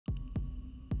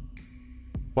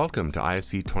Welcome to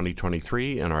ISE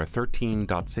 2023 and our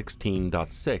 13.16.6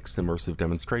 immersive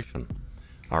demonstration.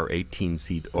 Our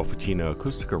 18-seat Officina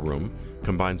Acustica room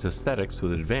combines aesthetics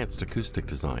with advanced acoustic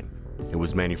design. It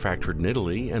was manufactured in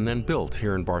Italy and then built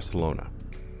here in Barcelona.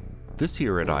 This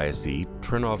year at ISE,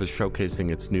 Trinnov is showcasing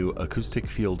its new acoustic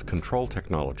field control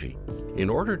technology. In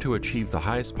order to achieve the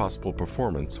highest possible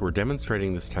performance, we're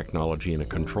demonstrating this technology in a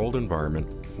controlled environment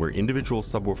where individual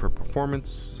subwoofer performance,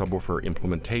 subwoofer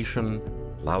implementation,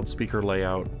 loudspeaker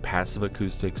layout, passive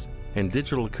acoustics, and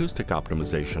digital acoustic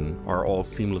optimization are all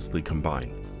seamlessly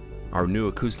combined. Our new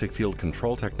acoustic field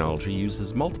control technology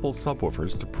uses multiple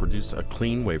subwoofers to produce a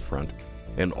clean wavefront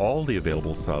and all the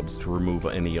available subs to remove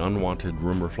any unwanted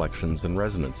room reflections and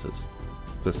resonances.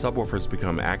 The subwoofers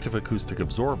become active acoustic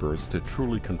absorbers to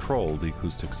truly control the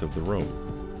acoustics of the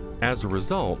room. As a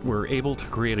result, we're able to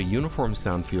create a uniform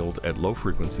sound field at low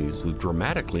frequencies with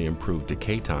dramatically improved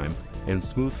decay time and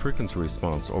smooth frequency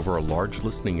response over a large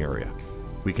listening area.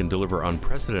 We can deliver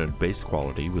unprecedented bass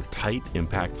quality with tight,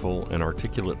 impactful, and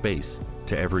articulate bass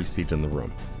to every seat in the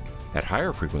room. At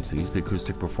higher frequencies, the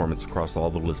acoustic performance across all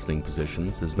the listening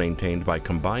positions is maintained by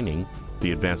combining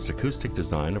the advanced acoustic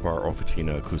design of our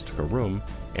Officina Acustica room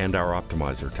and our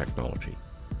optimizer technology.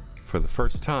 For the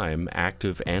first time,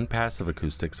 active and passive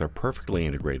acoustics are perfectly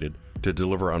integrated to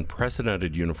deliver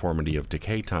unprecedented uniformity of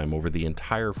decay time over the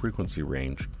entire frequency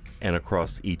range and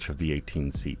across each of the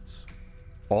 18 seats.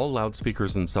 All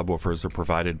loudspeakers and subwoofers are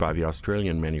provided by the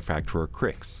Australian manufacturer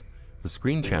Krix. The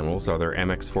screen channels are their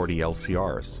MX40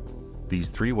 LCRs. These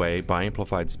three-way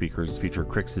bi-amplified speakers feature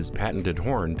Krix's patented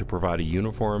horn to provide a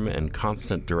uniform and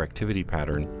constant directivity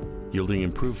pattern, yielding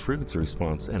improved frequency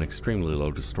response and extremely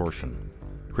low distortion.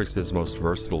 Krix's most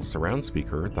versatile surround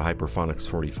speaker, the Hyperphonics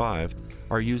 45,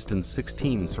 are used in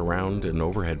 16 surround and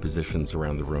overhead positions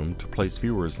around the room to place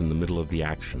viewers in the middle of the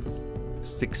action.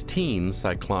 16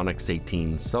 Cyclonics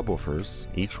 18 subwoofers,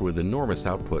 each with enormous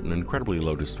output and incredibly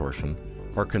low distortion,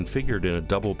 are configured in a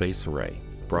double bass array,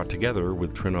 brought together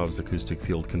with Trinnov's acoustic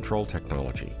field control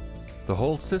technology. The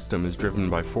whole system is driven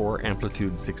by 4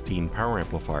 Amplitude 16 power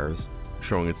amplifiers,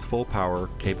 showing its full power,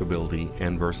 capability,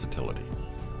 and versatility.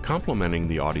 Complementing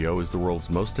the audio is the world's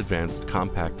most advanced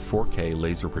compact 4K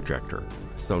laser projector,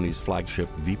 Sony's flagship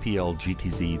VPL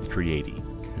GTZ 380,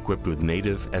 equipped with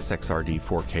native SXRD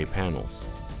 4K panels.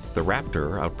 The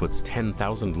Raptor outputs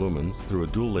 10,000 lumens through a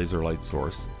dual laser light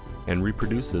source and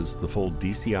reproduces the full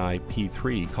DCI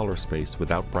P3 color space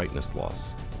without brightness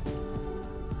loss.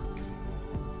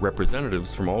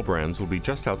 Representatives from all brands will be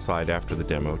just outside after the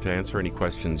demo to answer any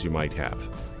questions you might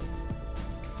have.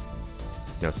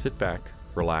 Now sit back,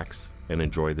 relax, and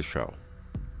enjoy the show.